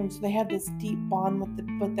children, so they have this deep bond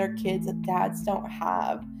with their kids that dads don't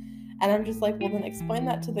have. And I'm just like, well, then explain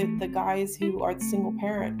that to the guys who are the single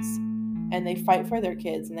parents, and they fight for their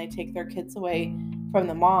kids, and they take their kids away from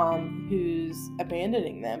the mom who's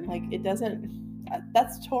abandoning them. Like,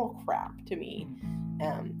 that's total crap to me.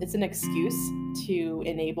 It's an excuse to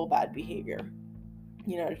enable bad behavior.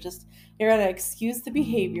 Just, you're going to excuse the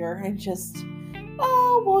behavior and just,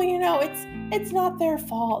 oh, well, it's not their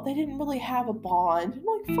fault. They didn't really have a bond. I'm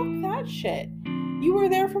like, fuck that shit. You were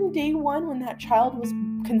there from day one when that child was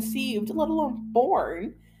conceived, let alone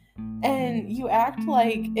born, and you act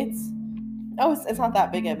like it's not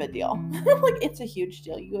that big of a deal. Like, it's a huge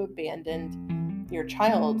deal. You abandoned your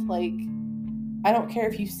child. Like, I don't care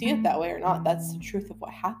if you see it that way or not. That's the truth of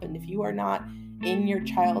what happened. If you are not in your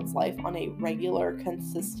child's life on a regular,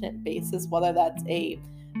 consistent basis, whether that's a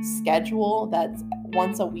schedule that's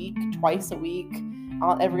once a week, twice a week,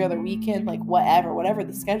 every other weekend, like whatever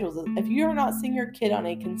the schedule is, if you are not seeing your kid on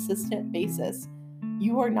a consistent basis,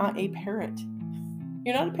 you are not a parent.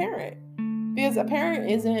 You're not a parent, because a parent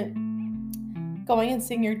isn't going and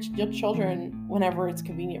seeing your children whenever it's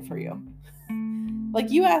convenient for you. Like,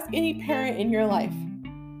 you ask any parent in your life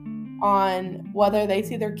on whether they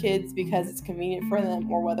see their kids because it's convenient for them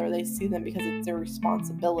or whether they see them because it's their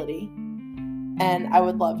responsibility. And I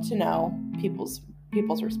would love to know people's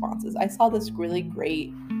responses. I saw this really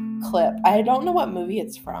great clip. I don't know what movie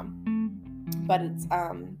it's from, but it's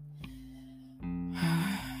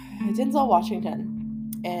Denzel Washington,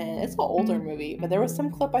 and it's an older movie, but there was some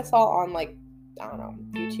clip I saw on, like, I don't know,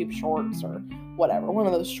 YouTube Shorts or whatever, one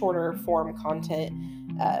of those shorter form content,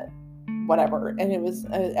 whatever, and it was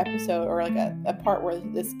an episode, or like a part where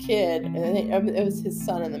this kid, and it was his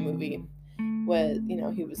son in the movie, was,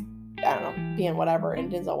 he was I don't know, being whatever.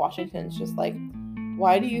 And Denzel Washington's just like,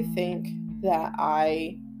 why do you think that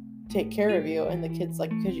I take care of you? And the kid's like,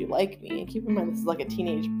 because you like me. And keep in mind, this is like a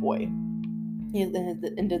teenage boy.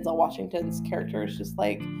 And Denzel Washington's character is just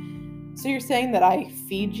like, so you're saying that I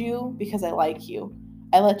feed you because I like you.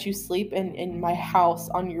 I let you sleep in my house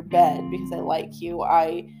on your bed because I like you.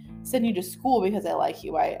 I send you to school because I like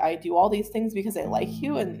you. I do all these things because I like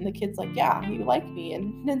you. And the kid's like, yeah, you like me.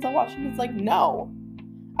 And Denzel Washington's like, no,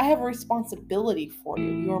 I have a responsibility for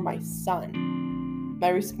you. You're my son. My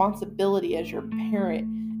responsibility as your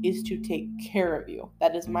parent is to take care of you.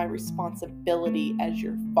 That is my responsibility as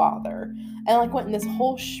your father. And like went in this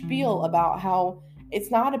whole spiel about how it's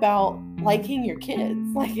not about liking your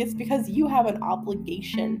kids. Like, it's because you have an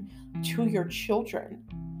obligation to your children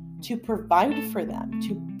to provide for them,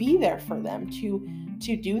 to be there for them, to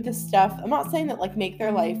do the stuff. I'm not saying that like make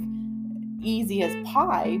their life easy as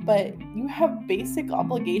pie, but you have basic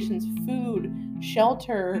obligations: food,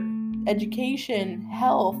 shelter, education,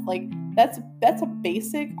 health. Like that's a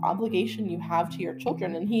basic obligation you have to your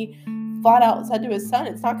children. And he flat out said to his son,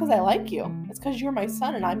 it's not because I like you, it's because you're my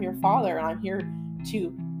son and I'm your father, and I'm here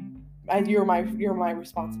to you're my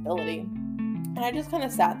responsibility. And I just kind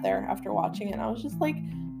of sat there after watching it, and I was just like,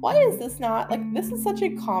 why is this not, like, this is such a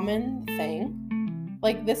common thing.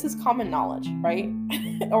 Like, this is common knowledge, right?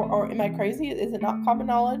 or am I crazy? Is it not common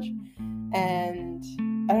knowledge? And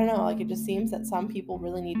I don't know, like, it just seems that some people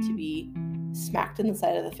really need to be smacked in the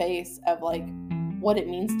side of the face of like what it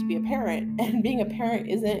means to be a parent. And being a parent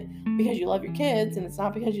isn't because you love your kids, and it's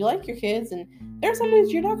not because you like your kids. And there are some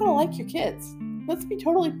days you're not going to like your kids. Let's be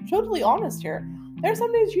totally honest here. There are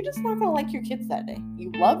some days you're just not going to like your kids that day.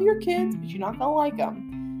 You love your kids, but you're not going to like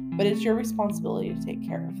them. But it's your responsibility to take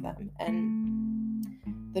care of them. And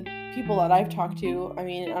the people that I've talked to, I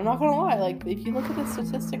mean, I'm not going to lie, like, if you look at the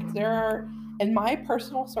statistics, there are, in my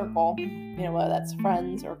personal circle, you know, whether that's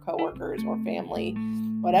friends or coworkers or family,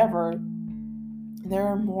 whatever, there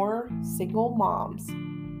are more single moms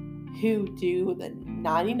who do the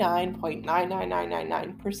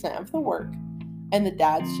 99.99999% of the work, and the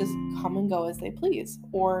dads just come and go as they please,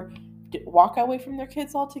 or walk away from their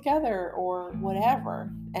kids altogether, or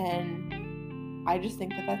whatever. And I just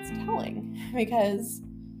think that that's telling, because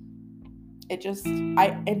it just,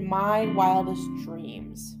 in my wildest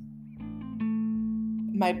dreams,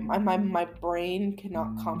 my brain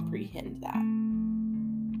cannot comprehend that.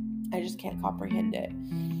 I just can't comprehend it.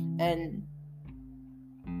 And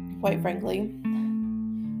quite frankly,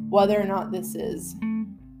 whether or not this is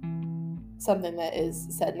something that is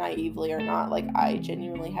said naively or not, like, I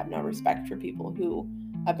genuinely have no respect for people who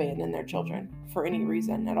abandon their children for any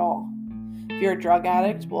reason at all. If you're a drug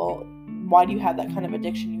addict, well, why do you have that kind of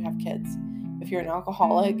addiction? You have kids. If you're an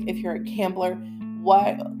alcoholic, if you're a gambler,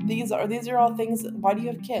 why? These are all things. Why do you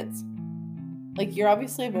have kids? Like, you're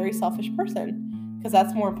obviously a very selfish person, because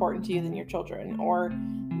that's more important to you than your children. Or,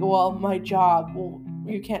 well, my job. Well,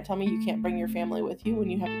 you can't tell me you can't bring your family with you when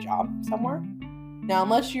you have a job somewhere. Now,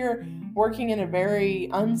 unless you're working in a very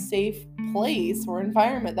unsafe place or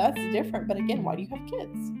environment, that's different. But again, why do you have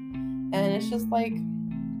kids? And it's just like,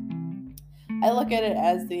 I look at it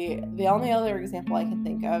as the only other example I can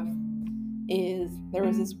think of is there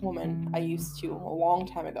was this woman I used to, a long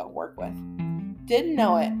time ago, work with. Didn't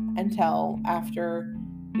know it until after,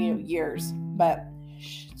 years. But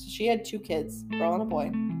she had 2 kids, girl and a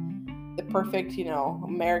boy. The perfect,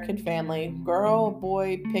 American family. Girl,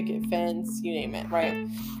 boy, picket fence, you name it, right?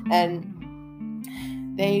 And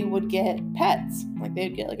they would get pets. Like,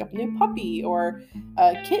 they'd get like a new puppy or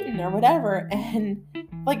a kitten or whatever. And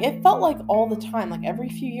like, it felt like all the time, like every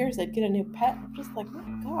few years they'd get a new pet. I'm just like, oh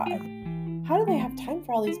my God, how do they have time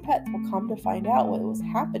for all these pets? Well, come to find out, what was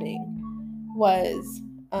happening was,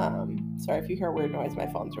 sorry if you hear a weird noise, my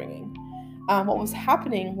phone's ringing. What was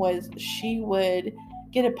happening was she would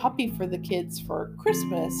get a puppy for the kids for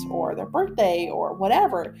Christmas or their birthday or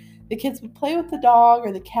whatever. The kids would play with the dog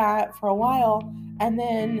or the cat for a while, and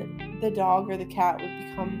then the dog or the cat would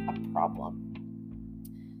become a problem.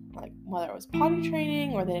 Like, whether it was potty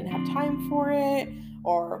training or they didn't have time for it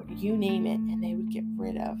or you name it, and they would get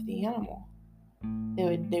rid of the animal.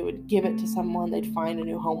 They would give it to someone, they'd find a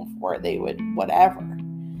new home for it, they would whatever.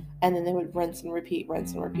 And then they would rinse and repeat.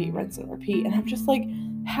 And I'm just like,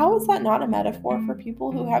 how is that not a metaphor for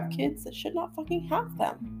people who have kids that should not fucking have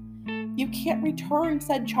them? You can't return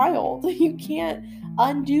said child. You can't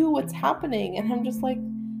undo what's happening. And I'm just like,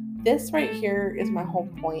 this right here is my whole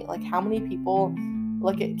point. Like, how many people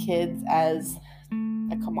look at kids as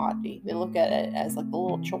a commodity? They look at it as like the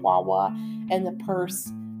little chihuahua and the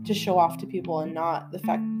purse to show off to people, and not the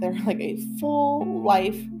fact that they're like a full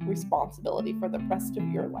life responsibility for the rest of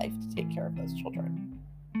your life to take care of those children.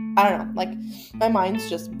 I don't know, like my mind's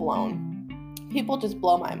just blown. People just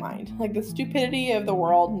blow my mind. Like the stupidity of the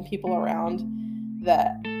world and people around,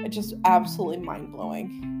 that it's just absolutely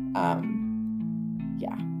mind-blowing.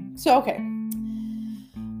 Yeah. So, okay.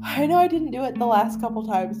 I know I didn't do it the last couple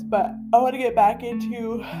times, but I want to get back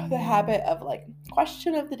into the habit of like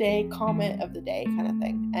question of the day, comment of the day kind of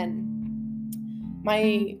thing. And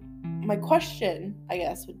my question, I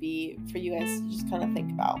guess, would be for you guys to just kind of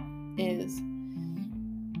think about is,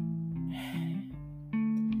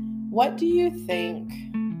 what do you think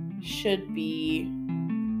should be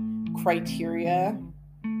criteria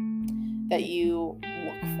that you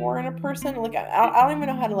look for in a person? Like I don't even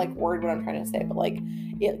know how to like word what I'm trying to say, but like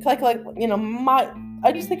you know,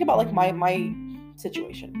 I just think about like my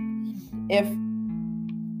situation.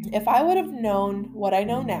 If I would have known what I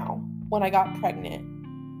know now when I got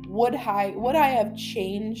pregnant, would I have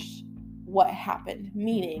changed what happened?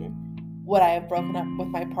 Meaning, would I have broken up with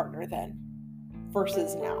my partner then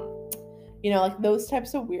versus now? You know, like those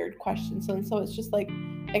types of weird questions. And so it's just like,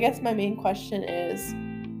 I guess my main question is,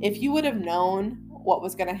 if you would have known what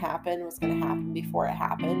was going to happen before it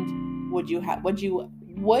happened, would you have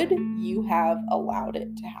allowed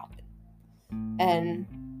it to happen? And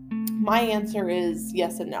my answer is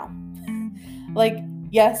yes and no. Like,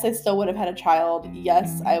 yes, I still would have had a child.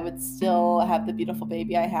 Yes, I would still have the beautiful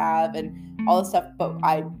baby I have and all this stuff, but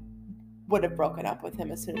I would have broken up with him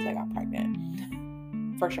as soon as I got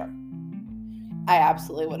pregnant. For sure. I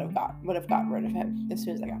absolutely would have gotten rid of him as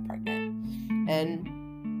soon as I got pregnant.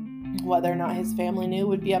 And whether or not his family knew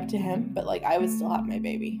would be up to him, but like I would still have my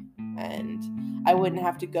baby, and I wouldn't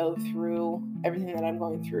have to go through everything that I'm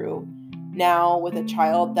going through now with a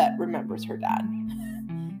child that remembers her dad.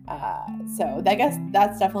 So I guess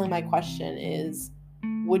that's definitely my question is,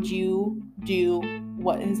 would you do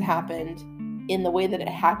what has happened in the way that it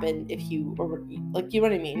happened if you, or like, you know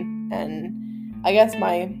what I mean? And I guess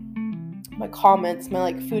my comments, my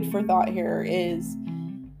like food for thought here is,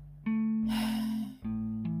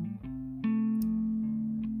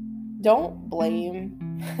 don't blame,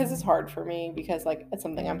 this is hard for me because like it's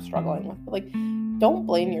something I'm struggling with, but like don't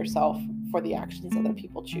blame yourself for the actions other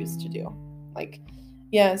people choose to do. Like,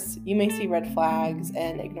 yes, you may see red flags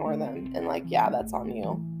and ignore them, and like, yeah, that's on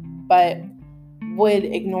you. But would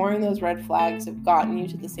ignoring those red flags have gotten you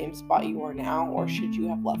to the same spot you are now, or should you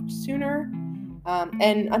have left sooner?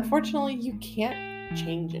 And unfortunately, you can't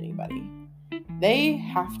change anybody. They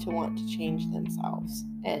have to want to change themselves.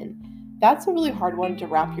 And that's a really hard one to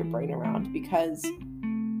wrap your brain around, because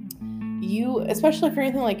you, especially if you're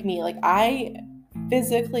anything like me, like I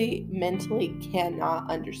physically, mentally cannot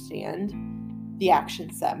understand the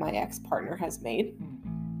actions that my ex-partner has made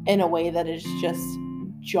in a way that is just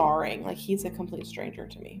jarring. Like, he's a complete stranger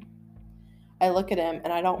to me. I look at him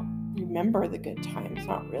and I don't remember the good times,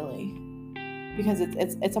 not really, because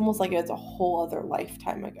it's almost like it's a whole other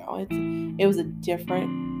lifetime ago. It was a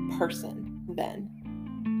different person then.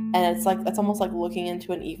 And it's like, it's almost like looking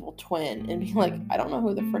into an evil twin and being like, I don't know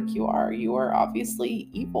who the frick you are. You are obviously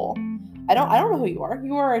evil. I don't know who you are.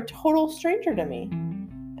 You are a total stranger to me.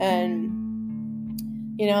 And,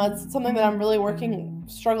 you know, it's something that I'm really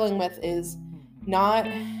struggling with, is not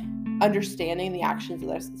understanding the actions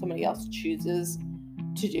that somebody else chooses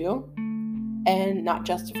to do and not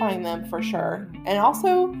justifying them, for sure. And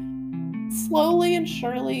also slowly and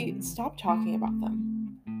surely stop talking about them.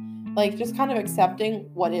 Like, just kind of accepting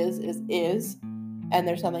what is, and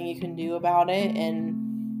there's nothing you can do about it.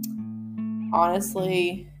 And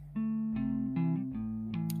honestly,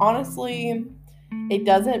 it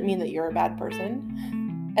doesn't mean that you're a bad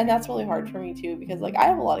person. And that's really hard for me too, because like I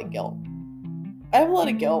have a lot of guilt.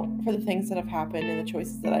 For the things that have happened and the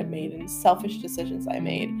choices that I've made and selfish decisions I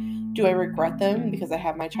made. Do I regret them because I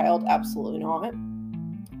have my child? Absolutely not.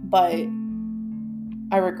 But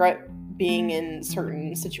I regret being in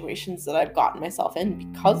certain situations that I've gotten myself in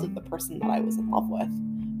because of the person that I was in love with,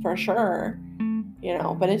 for sure. You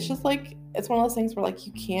know, but it's just like, it's one of those things where like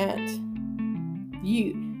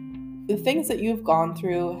the things that you've gone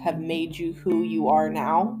through have made you who you are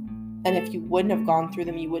now. And if you wouldn't have gone through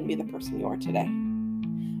them, you wouldn't be the person you are today.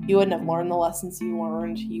 You wouldn't have learned the lessons you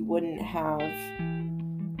learned. You wouldn't have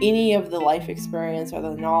any of the life experience or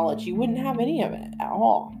the knowledge. You wouldn't have any of it at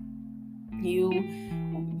all.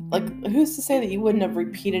 Who's to say that you wouldn't have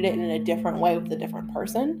repeated it in a different way with a different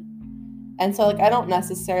person? And so, like, I don't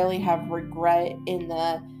necessarily have regret in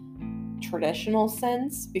the traditional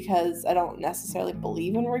sense, because I don't necessarily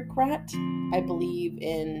believe in regret. I believe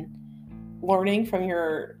in learning from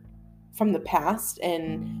your from the past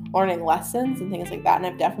and learning lessons and things like that. And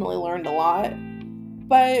I've definitely learned a lot,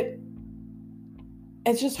 but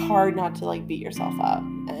it's just hard not to like beat yourself up.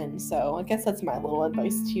 And so I guess that's my little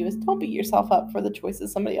advice to you, is don't beat yourself up for the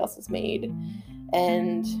choices somebody else has made.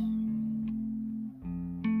 And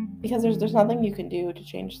because there's nothing you can do to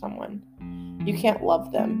change someone. You can't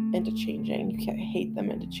love them into changing. You can't hate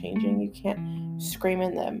them into changing. You can't scream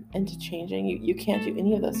at them into changing. You can't do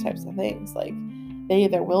any of those types of things. Like, they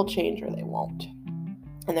either will change or they won't.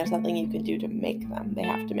 And there's nothing you can do to make them. They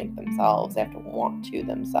have to make themselves. They have to want to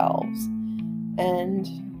themselves. And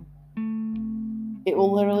it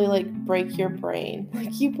will literally like break your brain.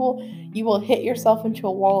 Like, you will hit yourself into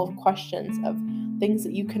a wall of questions of things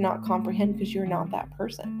that you cannot comprehend because you're not that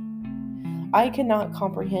person. I cannot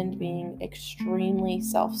comprehend being extremely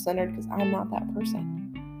self-centered because I'm not that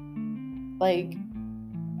person. Like,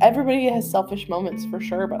 everybody has selfish moments for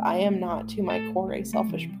sure, but I am not to my core a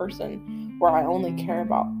selfish person where I only care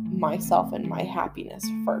about myself and my happiness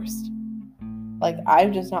first. Like,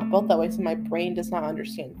 I'm just not built that way, so my brain does not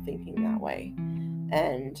understand thinking that way.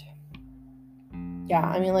 And yeah,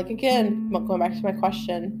 I mean, like, again, going back to my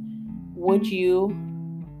question, would you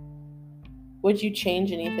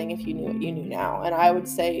change anything if you knew what you knew now? And I would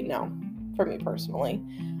say no, for me personally.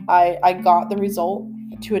 I got the result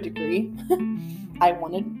to a degree.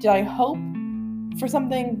 Did I hope for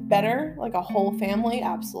something better, like a whole family?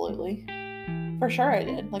 Absolutely. For sure I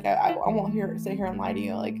did. Like, I won't sit here and lie to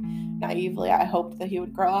you. Like, naively, I hoped that he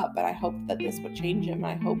would grow up, and I hoped that this would change him.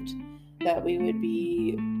 I hoped that we would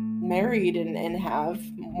be married and have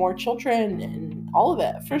more children and all of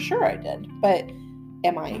it. For sure I did. But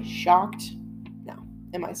am I shocked? No.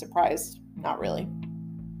 Am I surprised? Not really.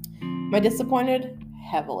 Am I disappointed?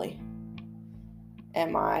 Heavily.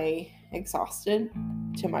 Am I exhausted?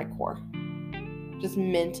 To my core. Just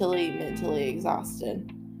mentally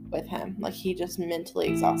exhausted with him. Like, he just mentally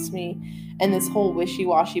exhausts me. And this whole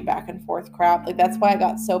wishy-washy back and forth crap, like, that's why I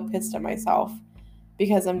got so pissed at myself,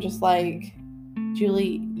 because I'm just like,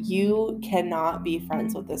 Julie, you cannot be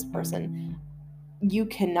friends with this person. You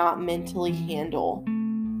cannot mentally handle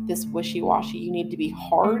this wishy-washy. You need to be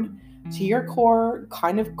hard to your core,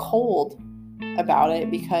 kind of cold about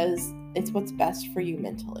it, because it's what's best for you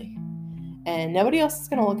mentally. And nobody else is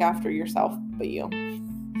going to look after yourself but you.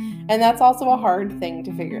 And that's also a hard thing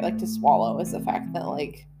to figure, like, to swallow, is the fact that,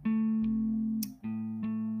 like,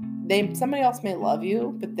 somebody else may love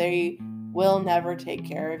you, but they will never take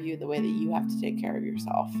care of you the way that you have to take care of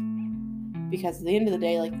yourself. Because at the end of the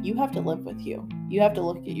day, like, you have to live with you. You have to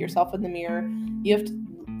look at yourself in the mirror. You have to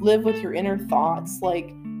live with your inner thoughts.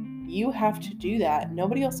 Like, you have to do that.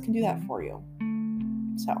 Nobody else can do that for you.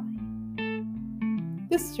 So,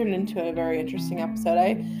 this turned into a very interesting episode.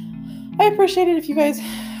 I appreciate it if you guys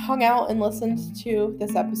hung out and listened to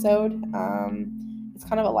this episode. It's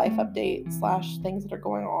kind of a life update / things that are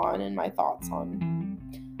going on, and my thoughts on,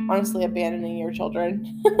 honestly, abandoning your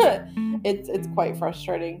children. It's quite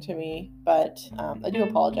frustrating to me, but I do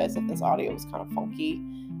apologize if this audio was kind of funky.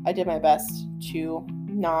 I did my best to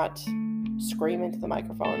not scream into the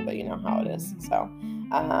microphone, but you know how it is. So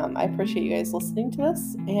I appreciate you guys listening to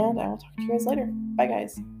this, and I will talk to you guys later. Bye,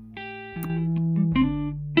 guys.